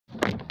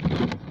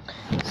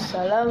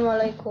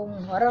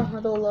Assalamualaikum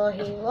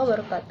warahmatullahi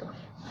wabarakatuh.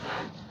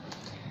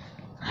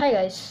 Hi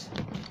guys,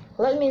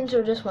 let me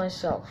introduce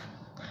myself.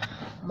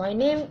 My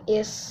name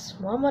is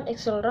Muhammad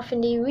Axel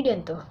Rafindi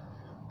Widianto.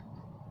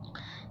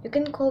 You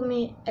can call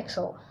me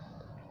Axel.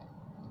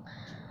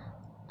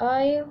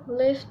 I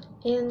lived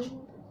in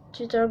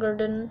Citar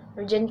Garden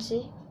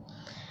Regency,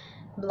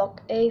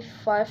 Block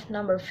A5,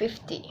 number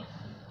 50,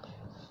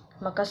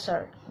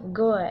 Makassar,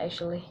 Goa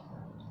actually.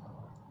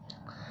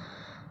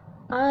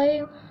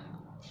 I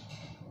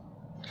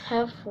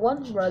have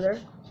one brother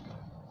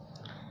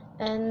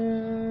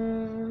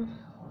and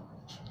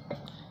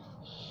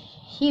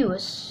he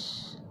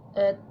was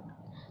at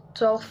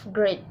 12th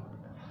grade.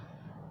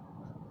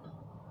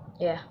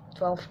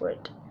 12th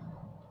grade.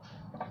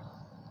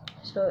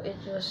 So it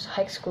was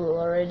high school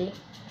already,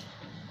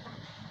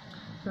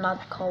 not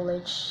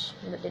college,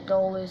 but it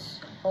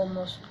always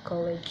almost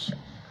college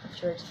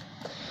after it.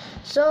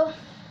 So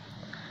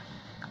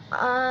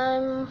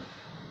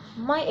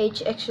my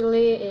age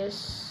actually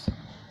is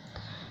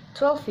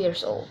 12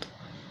 years old.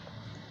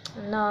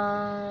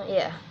 No,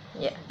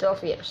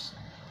 12 years.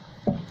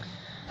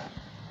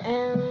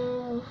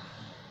 And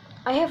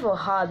I have a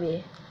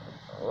hobby,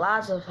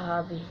 lots of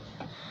hobby.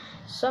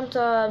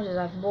 Sometimes if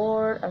I'm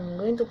bored, I'm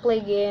going to play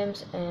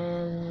games,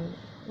 and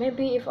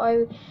maybe if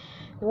I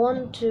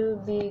want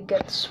to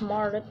get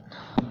smarter,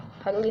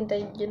 highly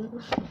intelligent,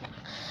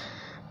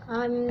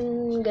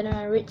 I'm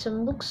gonna read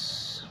some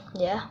books.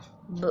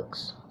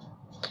 Books.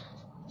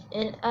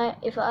 And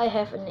if I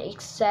have an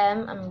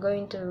exam, I'm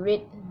going to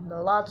read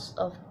lots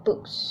of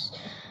books.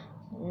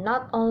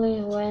 Not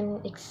only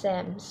when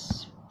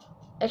exams,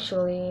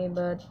 actually,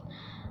 but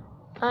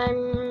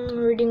I'm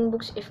reading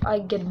books if I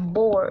get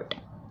bored.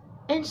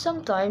 And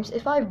sometimes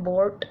if I'm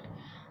bored,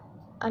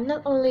 I'm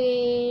not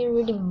only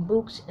reading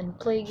books and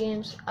play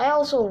games, I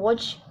also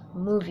watch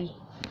movie.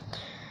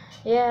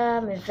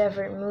 My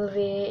favorite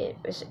movie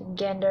is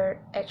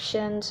Gander,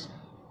 Actions,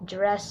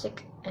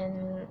 Jurassic,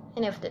 and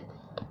any of that.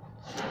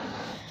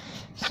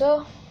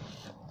 So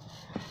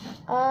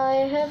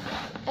I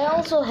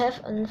also have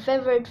a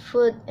favorite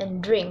food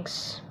and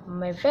drinks.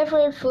 My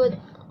favorite food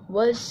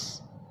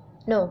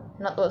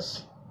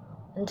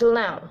until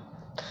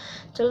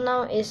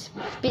now is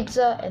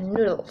pizza and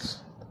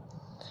noodles.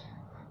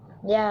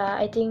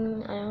 I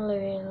think I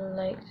only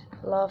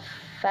love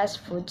fast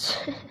foods.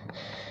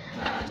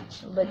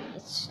 But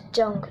it's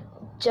junk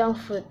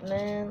food,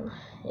 man.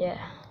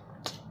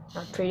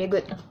 Not pretty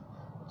good.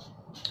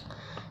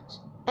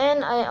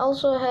 And I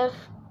also have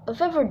a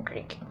favorite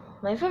drink.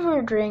 My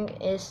favorite drink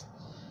is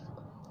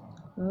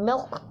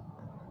milk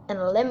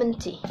and lemon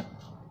tea.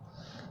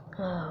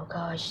 Oh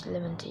gosh,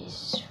 lemon tea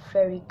is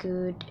very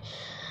good.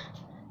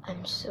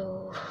 I'm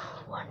so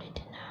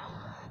wanted now.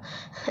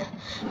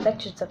 Back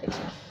to the topic.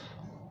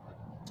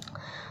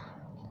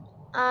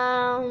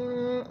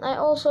 I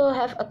also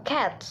have a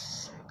cat.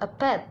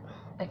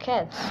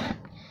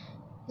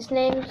 His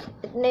name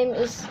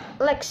is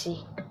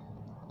Lexi.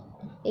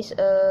 He's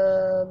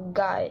a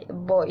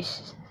boy.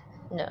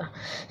 No.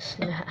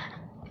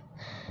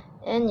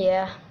 And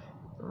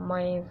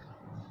my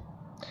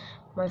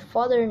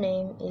father's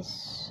name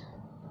is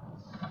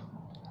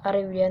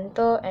Ari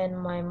Widianto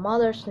and my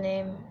mother's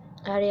name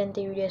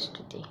Arianti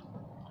Widyastuti.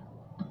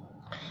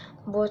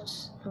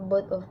 Both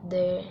of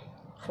them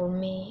for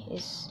me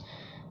is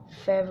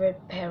favorite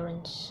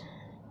parents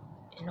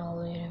in all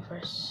the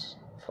universe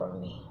for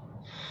me.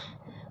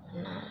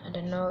 I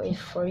don't know if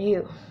for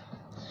you.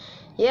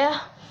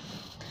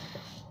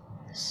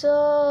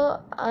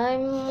 So I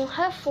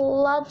have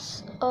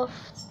lots of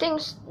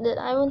things that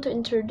I want to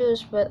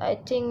introduce, but I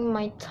think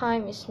my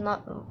time is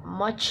not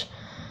much.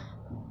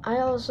 I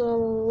also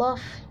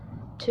love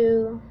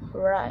to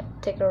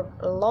take a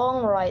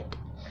long ride,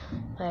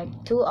 like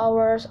 2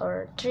 hours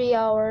or 3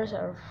 hours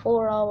or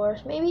 4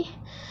 hours maybe.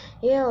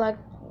 Like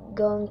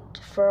going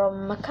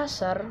from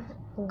Makassar,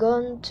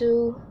 going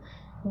to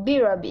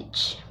Bira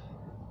Beach.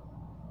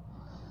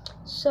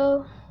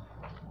 So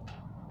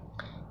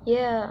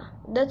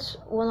that's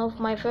one of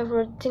my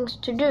favorite things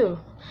to do.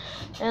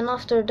 And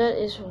after that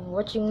is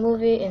watching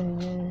movie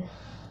in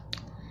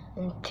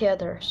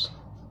theaters.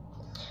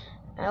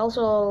 I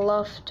also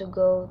love to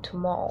go to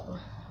mall.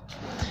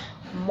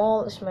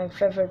 Mall is my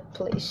favorite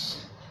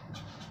place.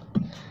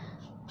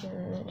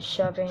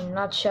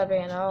 Not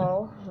shopping at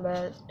all,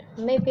 but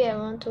maybe I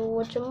want to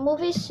watch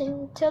movies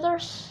in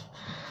theaters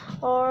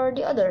or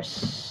the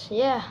others.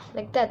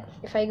 Like that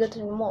if I go to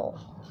the mall.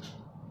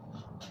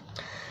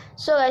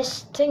 So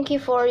guys, thank you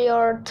for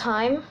your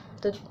time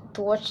to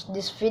watch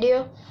this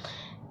video,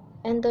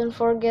 and don't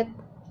forget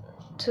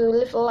to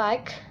leave a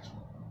like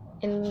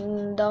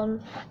in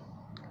down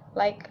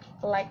like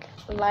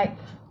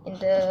in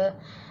the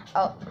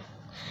out,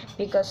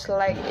 because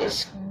like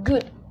is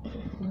good.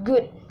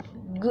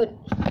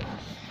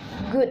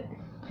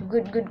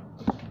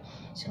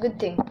 It's a good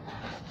thing.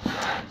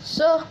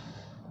 So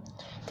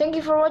thank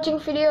you for watching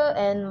video,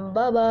 and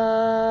bye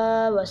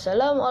bye.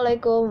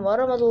 Wassalamualaikum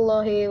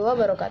warahmatullahi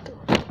wabarakatuh.